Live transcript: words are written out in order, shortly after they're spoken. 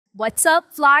What's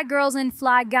up, fly girls and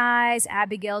fly guys?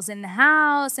 Abigail's in the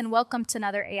house, and welcome to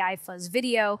another AI Fuzz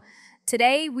video.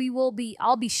 Today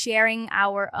I'll be sharing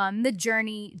our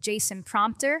MidJourney JSON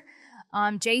prompter.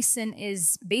 JSON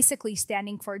is basically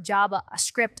standing for Java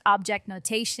Script Object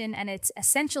Notation, and it's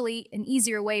essentially an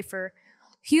easier way for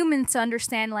humans to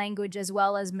understand language as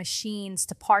well as machines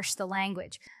to parse the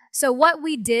language. So what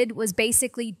we did was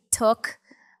basically took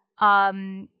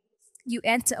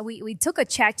we took a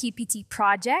ChatGPT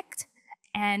project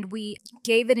and we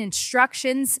gave it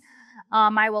instructions.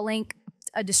 I will link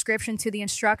a description to the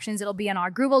instructions. It'll be in our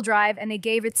Google Drive, and they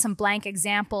gave it some blank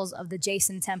examples of the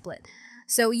JSON template.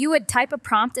 So you would type a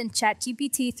prompt in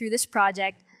ChatGPT through this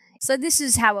project. So this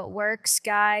is how it works,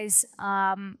 guys.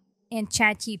 In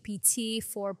ChatGPT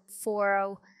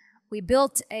 4.0, we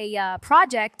built a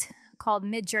project called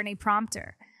MidJourney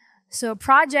Prompter. So a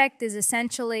project is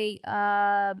essentially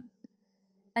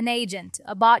an agent,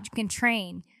 a bot you can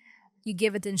train. You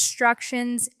give it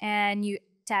instructions and you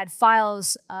add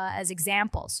files as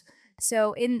examples.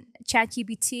 So in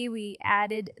ChatGPT, we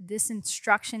added this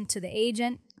instruction to the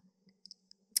agent.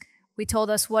 We told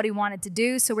us what we wanted to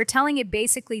do. So we're telling it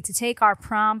basically to take our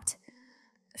prompt,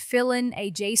 fill in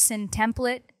a JSON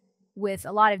template with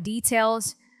a lot of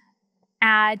details,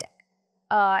 add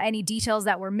any details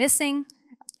that were missing,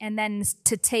 and then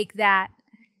to take that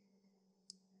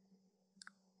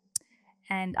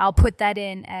and I'll put that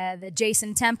in the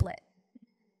JSON template.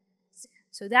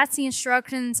 So that's the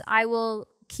instructions. I will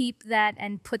keep that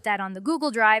and put that on the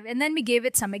Google Drive, and then we gave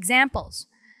it some examples.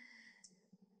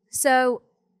 So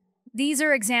these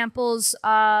are examples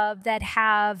that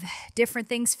have different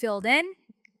things filled in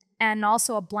and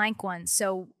also a blank one.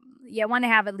 So you want to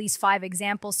have at least 5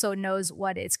 examples so it knows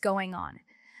what is going on.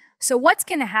 So what's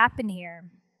going to happen here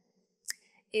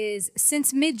is,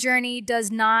 since MidJourney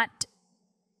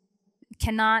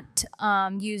cannot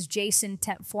use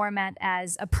JSON format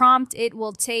as a prompt, it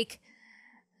will take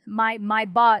my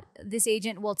bot, this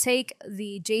agent will take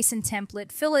the JSON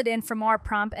template, fill it in from our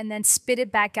prompt, and then spit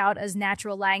it back out as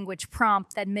natural language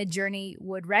prompt that MidJourney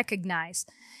would recognize.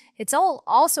 It's all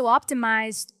also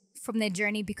optimized from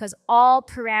MidJourney because all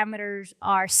parameters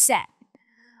are set.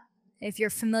 If you're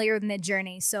familiar with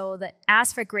MidJourney, so the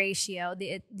aspect ratio,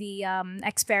 the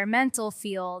experimental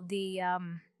field, the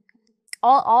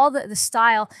all the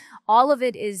style, all of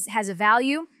it has a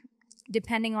value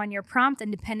depending on your prompt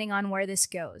and depending on where this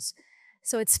goes.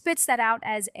 So it spits that out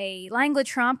as a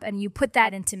language prompt, and you put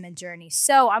that into MidJourney.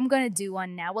 So I'm going to do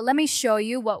one now. Well, let me show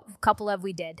you what a couple of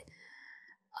we did.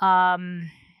 All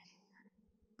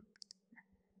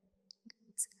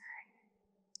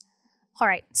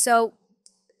right, so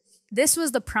this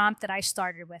was the prompt that I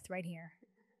started with right here.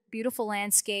 Beautiful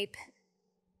landscape,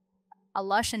 a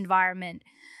lush environment.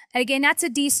 And again, that's a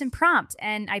decent prompt,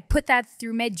 and I put that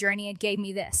through MidJourney. It gave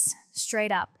me this,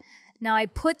 straight up. Now I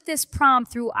put this prompt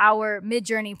through our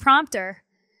MidJourney prompter,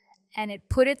 and it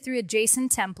put it through a JSON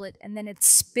template, and then it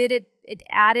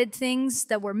added things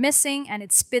that were missing, and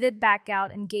it spit it back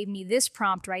out and gave me this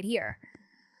prompt right here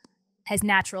as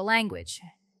natural language.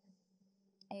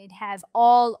 It has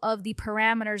all of the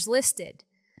parameters listed,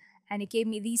 and it gave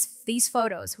me these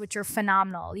photos, which are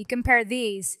phenomenal. You compare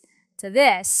these to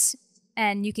this,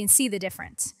 and you can see the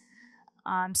difference.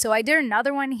 So I did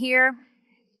another one here.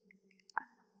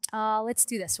 Let's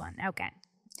do this one. Okay.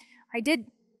 I did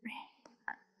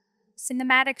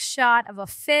cinematic shot of a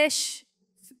fish,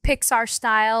 Pixar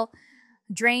style.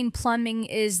 Drain Plumbing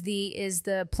is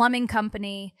the plumbing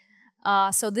company.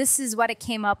 So this is what it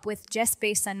came up with just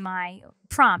based on my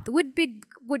prompt. It would be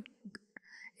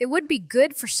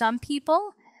good for some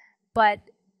people, but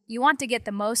you want to get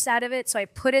the most out of it. So I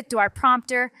put it through our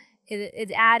prompter.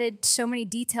 It added so many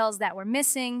details that were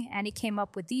missing, and it came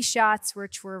up with these shots,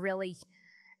 which were really,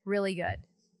 really good,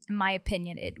 in my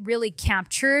opinion. It really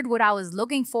captured what I was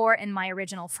looking for in my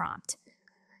original prompt.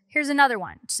 Here's another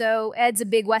one. So Ed's a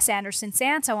big Wes Anderson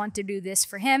fan, so I want to do this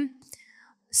for him.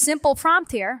 Simple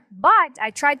prompt here, but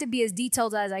I tried to be as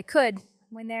detailed as I could.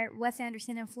 When Wes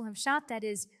Anderson and full shot, that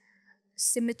is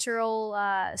symmetry,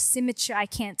 I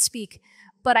can't speak.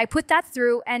 But I put that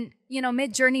through, and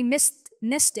MidJourney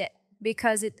missed it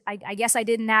because I guess I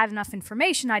didn't add enough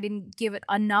information. I didn't give it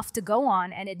enough to go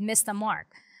on, and it missed the mark.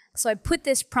 So I put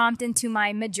this prompt into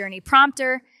my MidJourney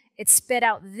prompter. It spit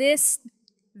out this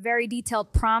very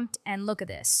detailed prompt, and look at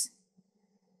this.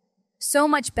 So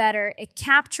much better. It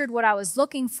captured what I was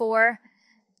looking for,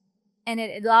 and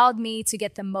it allowed me to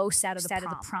get the most out of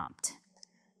the prompt.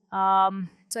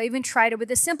 So I even tried it with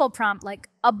a simple prompt like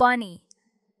a bunny.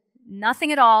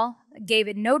 Nothing at all, gave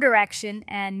it no direction,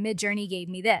 and MidJourney gave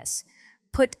me this.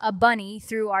 put a bunny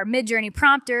through our MidJourney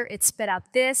prompter, it spit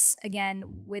out this,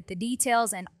 again, with the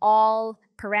details and all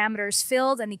parameters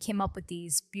filled, and he came up with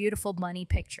these beautiful bunny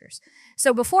pictures.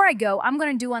 So before I go, I'm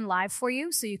going to do one live for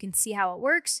you so you can see how it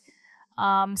works.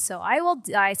 So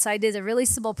I did a really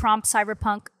simple prompt: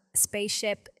 cyberpunk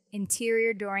spaceship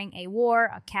interior during a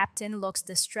war. A captain looks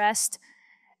distressed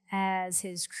as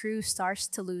his crew starts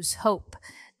to lose hope.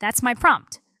 That's my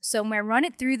prompt. So I'm going to run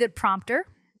it through the prompter,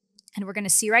 and we're going to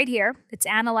see right here, it's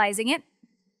analyzing it.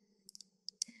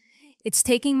 It's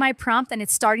taking my prompt and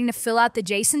it's starting to fill out the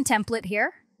JSON template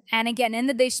here. And again, in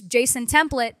the JSON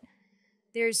template,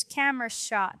 there's camera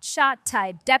shot, shot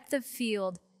type, depth of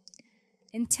field,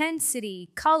 intensity,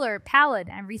 color, palette,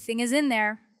 everything is in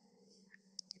there.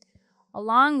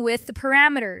 Along with the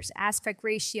parameters, aspect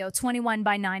ratio,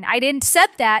 21:9. I didn't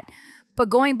set that, but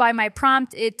going by my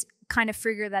prompt, it kind of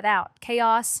figured that out.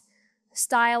 Chaos,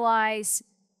 stylize.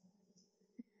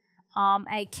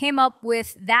 I came up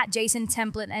with that JSON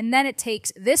template, and then it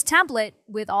takes this template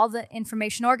with all the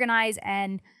information organized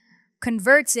and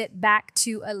converts it back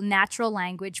to a natural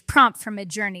language prompt from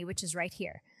MidJourney, which is right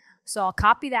here. So I'll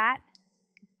copy that,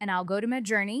 and I'll go to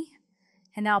MidJourney,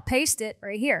 and I'll paste it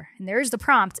right here. And there's the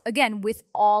prompt, again, with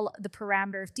all the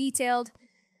parameters detailed.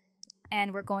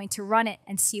 And we're going to run it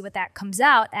and see what that comes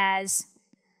out as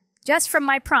just from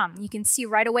my prompt. You can see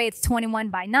right away it's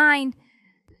 21:9.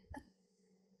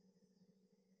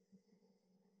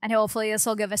 And hopefully this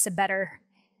will give us a better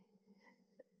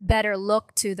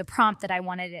look to the prompt that I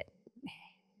wanted it.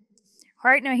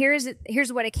 All right, now here's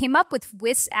what I came up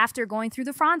with after going through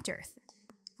the prompter.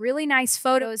 Really nice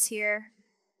photos here.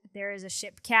 There is a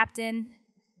ship captain.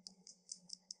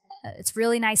 It's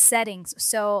really nice settings.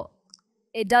 So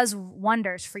it does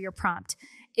wonders for your prompt.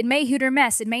 It may hit or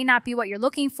miss. It may not be what you're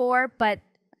looking for, but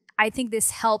I think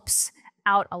this helps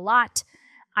out a lot.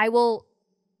 I will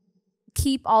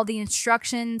keep all the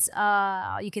instructions.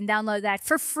 You can download that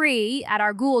for free at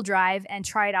our Google Drive and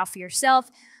try it out for yourself.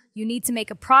 You need to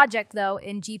make a project, though,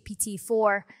 in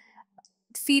GPT-4.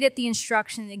 Feed it the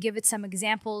instructions and give it some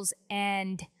examples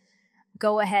and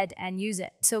go ahead and use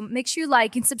it. So make sure you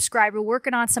like and subscribe. We're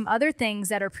working on some other things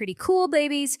that are pretty cool,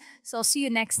 babies. So I'll see you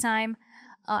next time.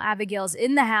 Abigail's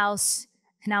in the house,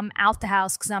 and I'm out the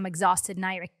house because I'm exhausted and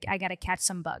I got to catch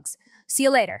some bugs. See you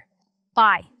later.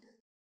 Bye.